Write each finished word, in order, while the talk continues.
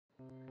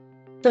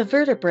The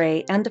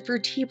vertebrae and the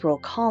vertebral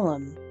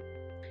column.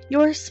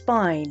 Your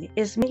spine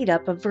is made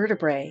up of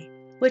vertebrae,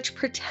 which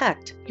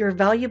protect your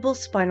valuable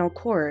spinal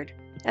cord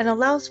and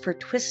allows for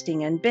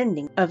twisting and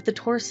bending of the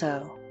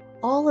torso.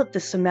 All of the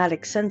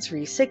somatic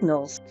sensory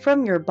signals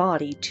from your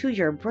body to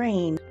your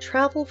brain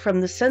travel from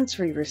the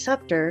sensory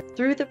receptor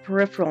through the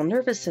peripheral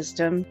nervous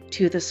system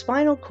to the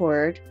spinal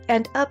cord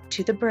and up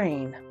to the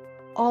brain.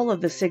 All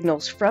of the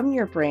signals from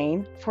your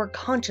brain for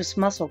conscious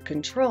muscle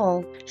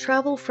control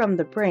travel from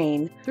the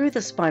brain through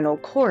the spinal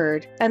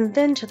cord and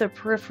then to the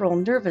peripheral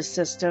nervous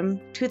system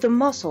to the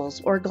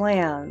muscles or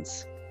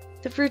glands.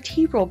 The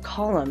vertebral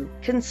column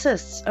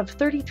consists of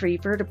 33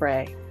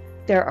 vertebrae.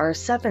 There are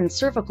 7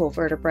 cervical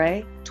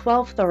vertebrae,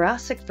 12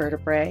 thoracic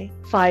vertebrae,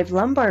 5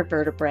 lumbar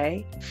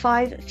vertebrae,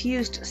 5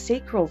 fused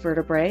sacral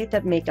vertebrae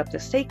that make up the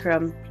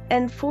sacrum,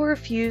 and 4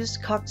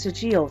 fused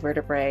coccygeal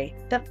vertebrae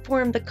that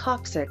form the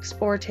coccyx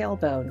or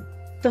tailbone.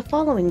 The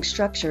following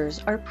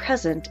structures are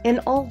present in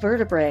all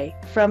vertebrae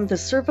from the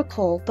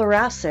cervical,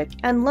 thoracic,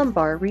 and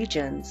lumbar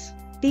regions.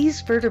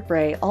 These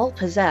vertebrae all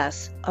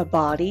possess a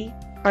body,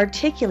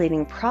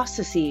 articulating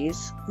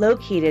processes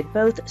located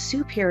both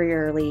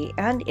superiorly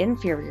and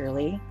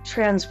inferiorly,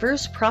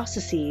 transverse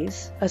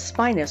processes, a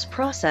spinous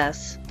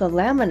process, the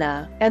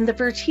lamina, and the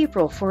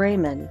vertebral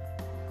foramen.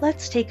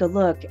 Let's take a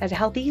look at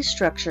how these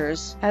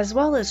structures, as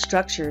well as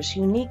structures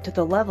unique to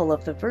the level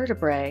of the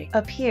vertebrae,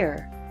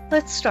 appear.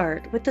 Let's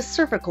start with the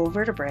cervical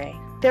vertebrae.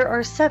 There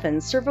are 7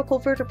 cervical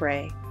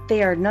vertebrae.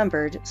 They are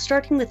numbered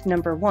starting with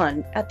number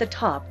 1 at the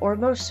top or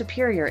most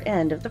superior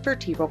end of the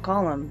vertebral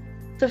column.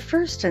 The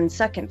first and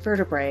second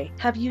vertebrae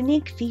have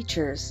unique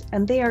features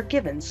and they are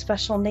given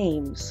special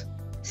names.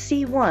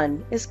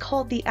 C1 is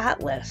called the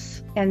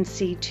atlas and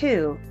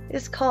C2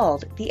 is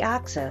called the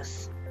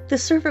axis. The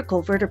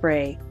cervical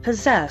vertebrae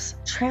possess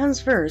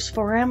transverse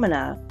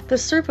foramina. The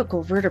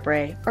cervical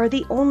vertebrae are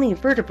the only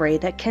vertebrae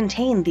that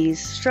contain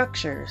these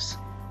structures.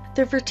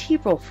 The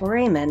vertebral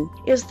foramen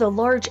is the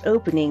large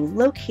opening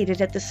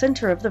located at the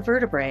center of the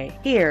vertebrae.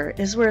 Here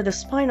is where the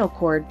spinal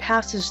cord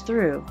passes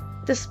through.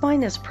 The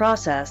spinous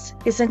process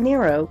is a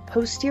narrow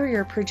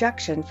posterior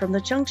projection from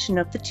the junction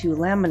of the 2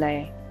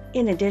 laminae.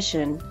 In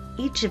addition,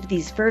 each of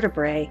these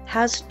vertebrae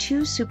has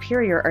 2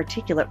 superior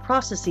articulate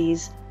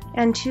processes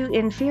and 2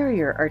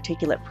 inferior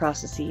articulate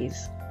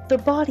processes. The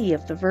body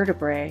of the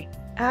vertebrae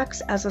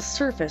acts as a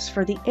surface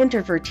for the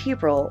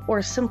intervertebral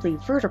or simply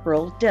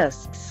vertebral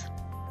discs.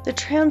 The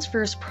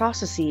transverse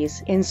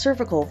processes in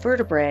cervical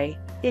vertebrae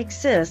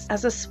exist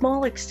as a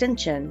small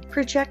extension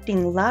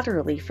projecting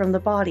laterally from the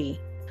body.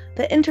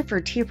 The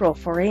intervertebral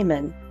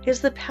foramen is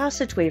the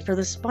passageway for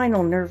the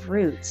spinal nerve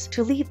roots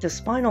to leave the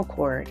spinal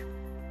cord.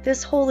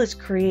 This hole is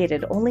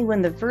created only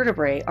when the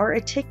vertebrae are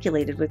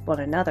articulated with one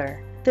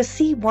another. The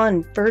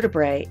C1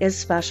 vertebrae is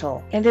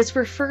special and is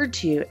referred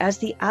to as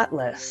the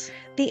atlas.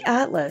 The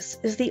atlas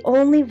is the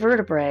only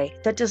vertebrae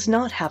that does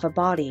not have a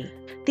body.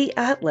 The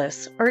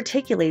atlas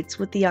articulates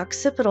with the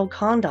occipital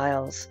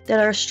condyles that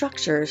are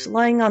structures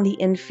lying on the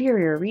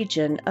inferior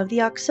region of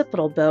the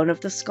occipital bone of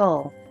the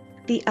skull.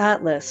 The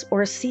atlas,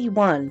 or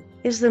C1,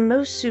 is the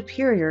most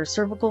superior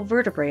cervical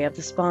vertebrae of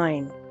the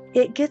spine.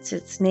 It gets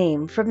its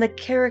name from the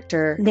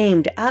character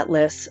named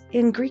Atlas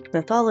in Greek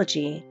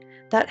mythology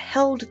that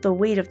held the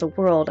weight of the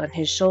world on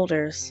his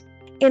shoulders.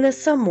 In a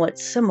somewhat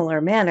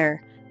similar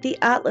manner, the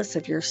atlas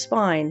of your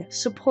spine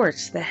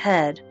supports the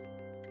head.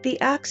 The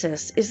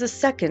axis is the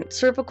second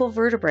cervical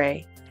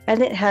vertebrae,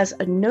 and it has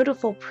a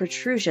notable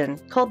protrusion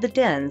called the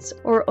dens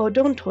or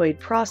odontoid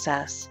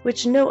process,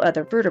 which no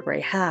other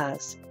vertebrae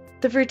has.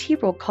 The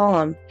vertebral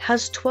column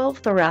has 12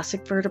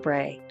 thoracic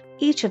vertebrae.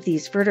 Each of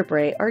these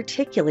vertebrae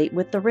articulate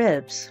with the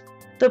ribs.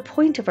 The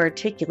point of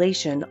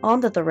articulation on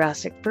the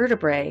thoracic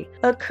vertebrae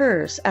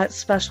occurs at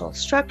special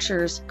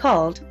structures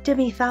called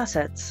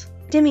demifacets.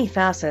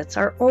 Demifacets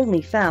are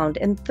only found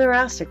in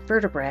thoracic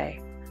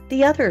vertebrae.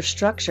 The other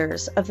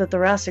structures of the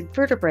thoracic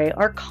vertebrae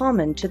are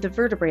common to the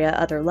vertebrae at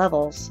other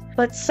levels,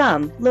 but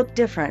some look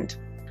different.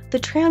 The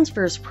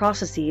transverse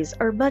processes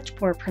are much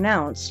more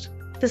pronounced.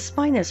 The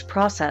spinous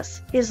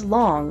process is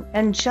long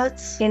and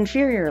juts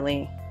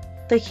inferiorly.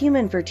 The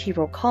human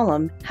vertebral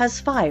column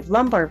has 5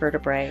 lumbar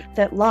vertebrae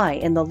that lie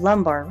in the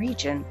lumbar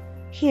region.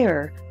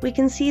 Here, we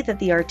can see that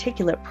the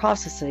articulate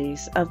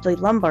processes of the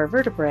lumbar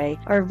vertebrae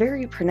are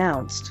very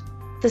pronounced.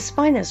 The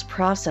spinous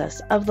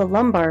process of the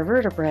lumbar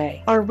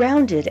vertebrae are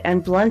rounded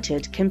and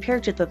blunted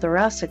compared to the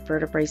thoracic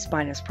vertebrae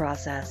spinous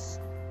process.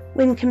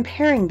 When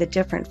comparing the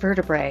different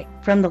vertebrae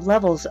from the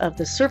levels of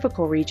the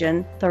cervical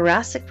region,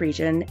 thoracic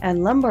region,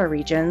 and lumbar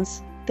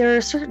regions, there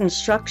are certain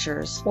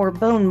structures or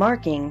bone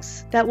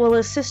markings that will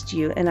assist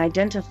you in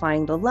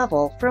identifying the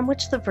level from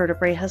which the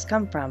vertebrae has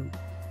come from.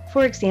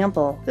 For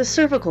example, the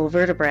cervical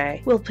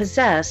vertebrae will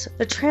possess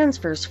the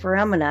transverse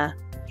foramina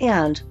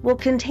and will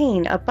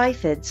contain a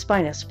bifid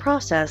spinous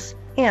process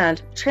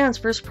and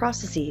transverse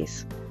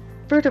processes.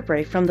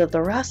 Vertebrae from the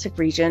thoracic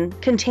region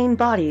contain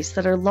bodies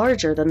that are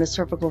larger than the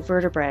cervical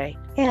vertebrae,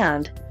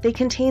 and they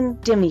contain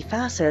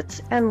demifacets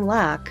and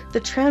lack the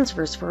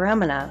transverse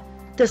foramina.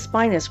 The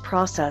spinous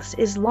process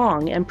is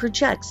long and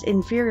projects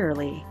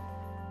inferiorly.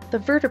 The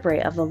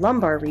vertebrae of the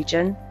lumbar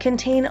region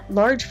contain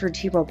large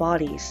vertebral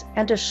bodies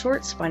and a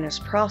short spinous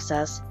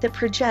process that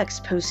projects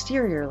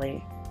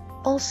posteriorly.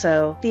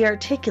 Also, the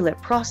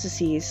articulate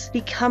processes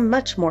become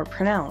much more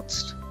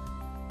pronounced.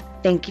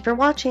 Thank you for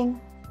watching.